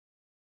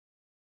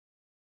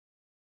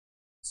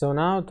So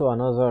now to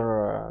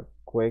another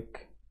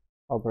quick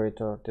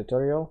operator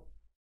tutorial.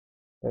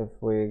 If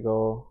we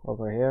go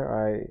over here,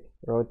 I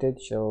wrote it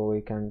so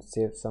we can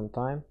save some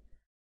time,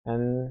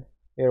 and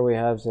here we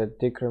have the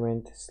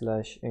decrement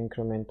 /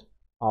 increment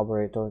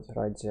operators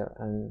right there,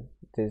 and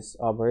these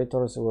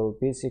operators will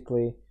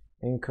basically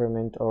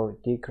increment or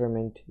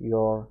decrement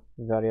your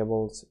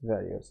variables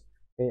values,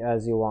 okay,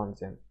 as you want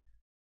them.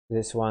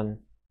 This one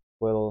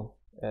will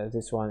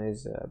this one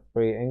is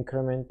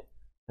pre-increment,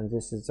 and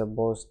this is the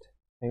post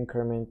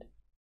increment,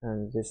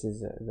 and this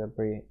is the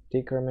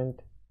pre-decrement,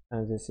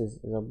 and this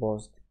is the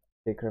post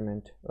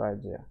decrement right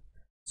there.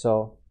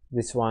 So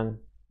this one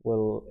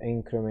will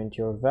increment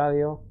your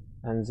value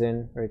and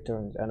then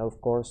returns, and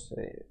of course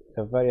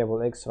the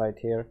variable x right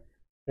here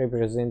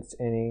represents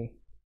any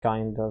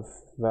kind of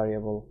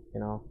variable,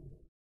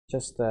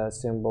 just a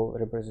simple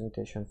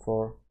representation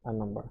for a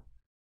number.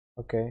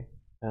 Okay,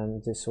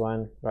 and this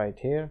one right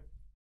here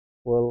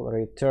will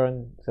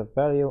return the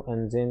value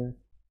and then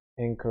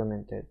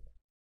increment it,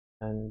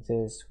 and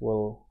this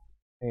will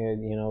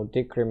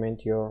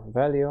decrement your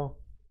value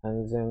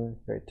and then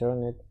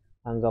return it,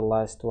 and the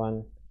last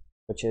one,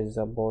 which is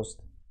the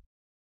post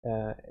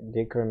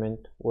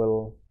decrement,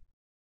 will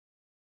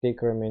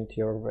decrement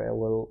your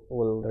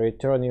will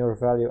return your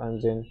value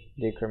and then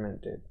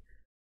decrement it.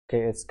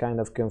 Okay, it's kind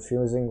of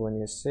confusing when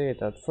you see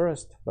it at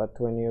first, but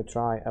when you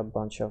try a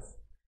bunch of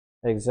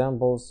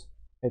examples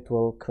it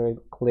will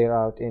clear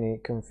out any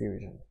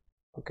confusion.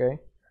 Okay,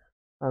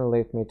 and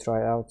let me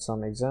try out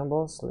some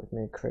examples. Let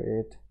me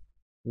create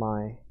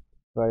my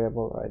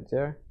variable right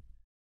there.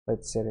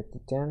 Let's set it to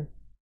 10,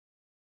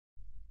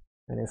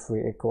 and if we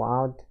echo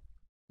out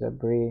the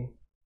pre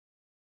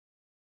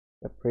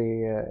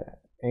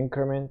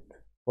increment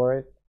for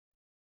it,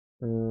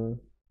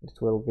 it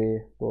will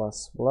be ++,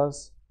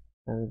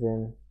 and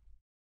then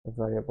the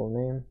variable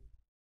name,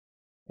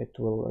 it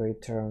will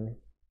return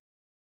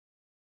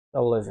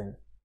 11.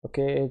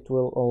 Okay, it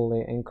will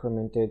only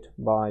increment it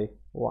by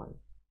 1.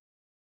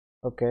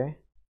 Okay,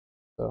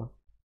 so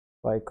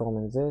if I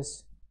comment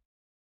this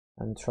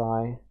and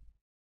try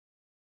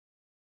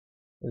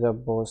the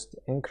post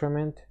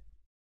increment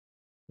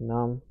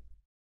num,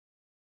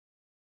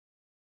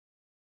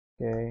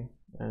 okay,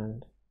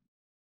 and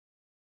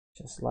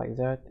just like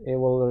that, it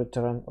will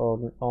return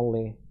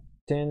only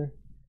 10,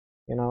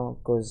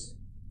 because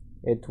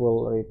it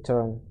will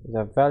return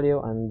the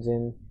value and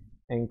then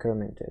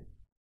increment it.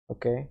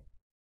 Okay,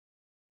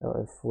 so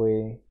if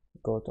we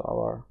go to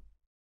our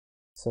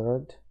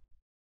third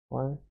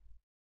one,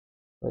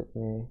 let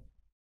me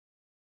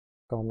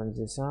comment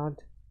this out,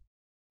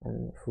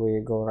 and if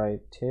we go right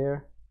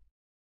here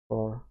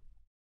for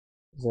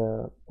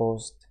the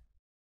post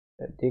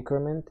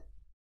decrement,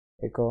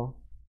 echo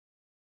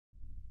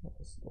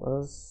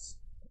was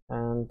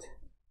and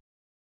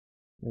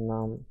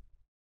num,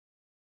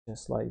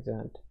 just like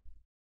that,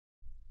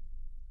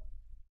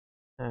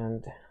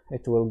 and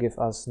it will give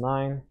us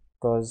 9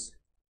 because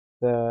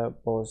the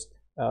post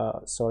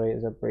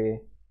the pre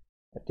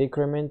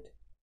decrement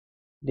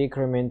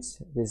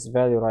decrements this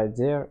value right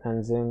there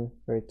and then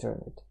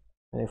return it.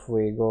 And if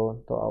we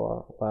go to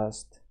our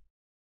last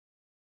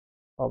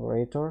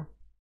operator,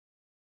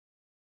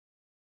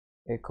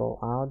 echo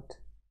out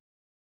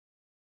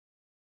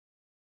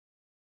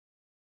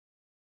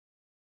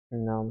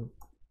num,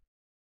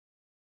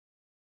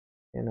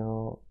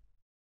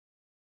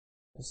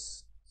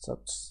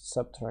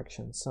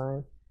 subtraction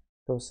sign,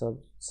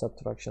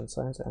 subtraction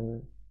signs,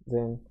 and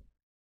then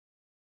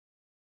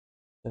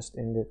just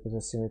end it with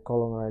a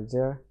semicolon right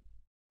there.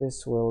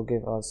 This will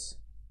give us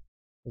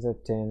the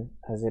 10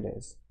 as it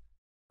is,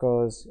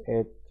 because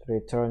it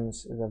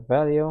returns the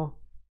value,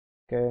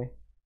 okay,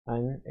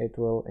 and it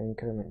will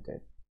increment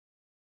it.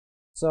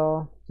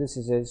 So this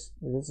is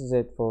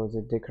it for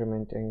the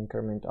decrement and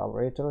increment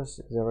operators.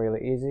 They're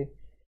really easy.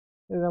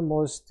 The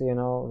most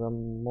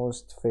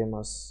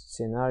famous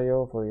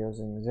scenario for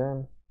using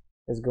them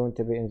is going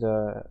to be in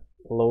the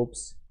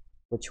loops,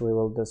 which we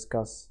will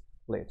discuss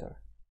later.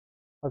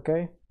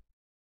 Okay,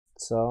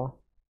 so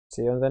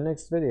see you in the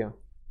next video.